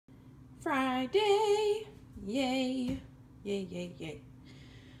Friday! Yay! Yay, yay, yay.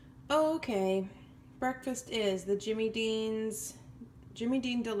 Okay, breakfast is the Jimmy Dean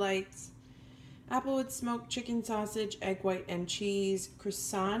Delights Applewood smoked chicken sausage, egg white and cheese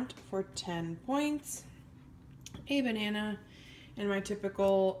croissant for 10 points, a banana, and my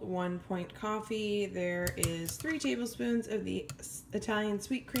typical 1 point coffee. There is 3 tablespoons of the Italian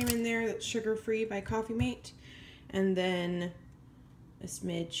sweet cream in there that's sugar-free by Coffee Mate, and then a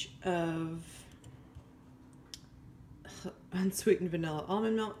smidge of unsweetened vanilla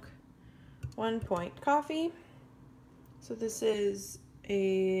almond milk. 1 point coffee. So this is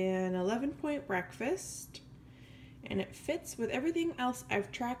an 11-point breakfast, and it fits with everything else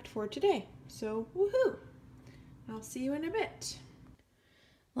I've tracked for today. So woohoo! I'll see you in a bit.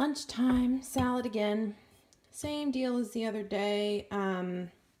 Lunchtime, salad again. Same deal as the other day.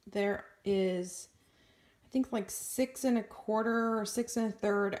 There is, I think, like 6 1/4 or 6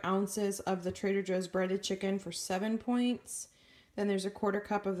 1/3 ounces of the Trader Joe's breaded chicken for 7 points. Then there's a 1/4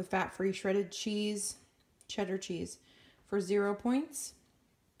 cup of the fat-free shredded cheese, cheddar cheese, for 0 points.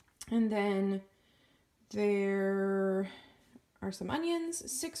 And then there are some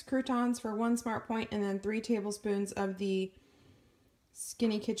onions, 6 croutons for 1 smart point, and then 3 tablespoons of the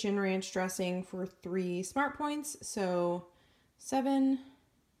Skinny Kitchen ranch dressing for 3 smart points. So 7,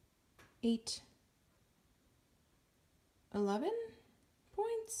 8, 11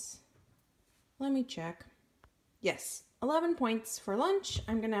 points. Let me check. Yes, 11 points for lunch.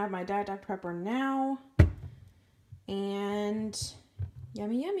 I'm gonna have my Diet Dr. Pepper now. And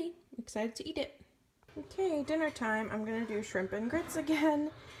yummy, yummy. Excited to eat it. Okay, dinner time. I'm gonna do shrimp and grits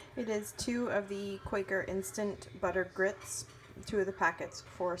again. It is 2 of the Quaker instant buttered grits, 2 of the packets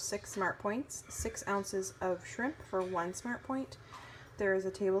for 6 smart points, 6 ounces of shrimp for 1 smart point. There is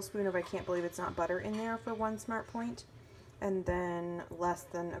a tablespoon of I can't believe it's not butter in there for 1 smart point, and then less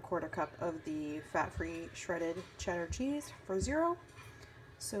than a 1/4 cup of the fat-free shredded cheddar cheese for 0.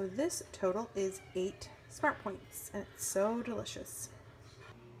 So this total is 8 smart points, and it's so delicious.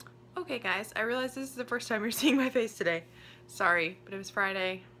 Okay guys, I realize this is the first time you're seeing my face today. Sorry, but it was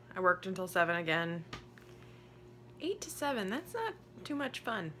Friday. I worked until 7 again. 8 to 7, that's not too much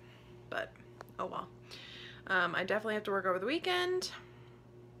fun, but oh well. I definitely have to work over the weekend,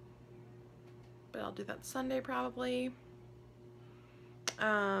 but I'll do that Sunday probably.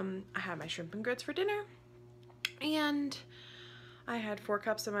 I had my shrimp and grits for dinner, and I had 4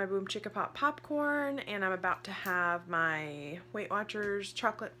 cups of my Boom Chicka Pop popcorn, and I'm about to have my Weight Watchers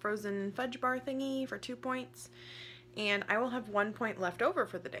chocolate frozen fudge bar thingy for 2 points, and I will have 1 point left over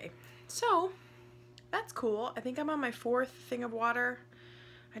for the day. So that's cool. I think I'm on my 4th thing of water.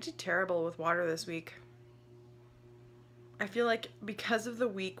 I did terrible with water this week. I feel like because of the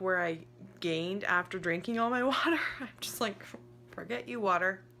week where I gained after drinking all my water, I'm just like, forget you,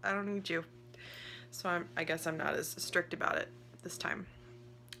 water. I don't need you. So I guess I'm not as strict about it this time,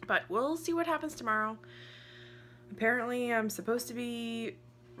 but we'll see what happens tomorrow. Apparently I'm supposed to be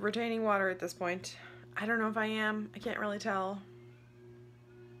retaining water at this point. I don't know if I am. I can't really tell.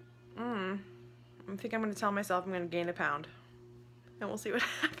 I think I'm going to tell myself I'm going to gain a pound, and we'll see what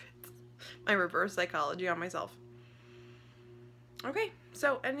happens. My reverse psychology on myself. Okay,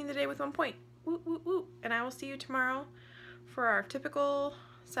 so ending the day with 1 point. Woo, woo, woo. And I will see you tomorrow for our typical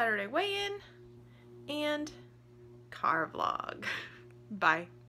Saturday weigh-in and car vlog. Bye.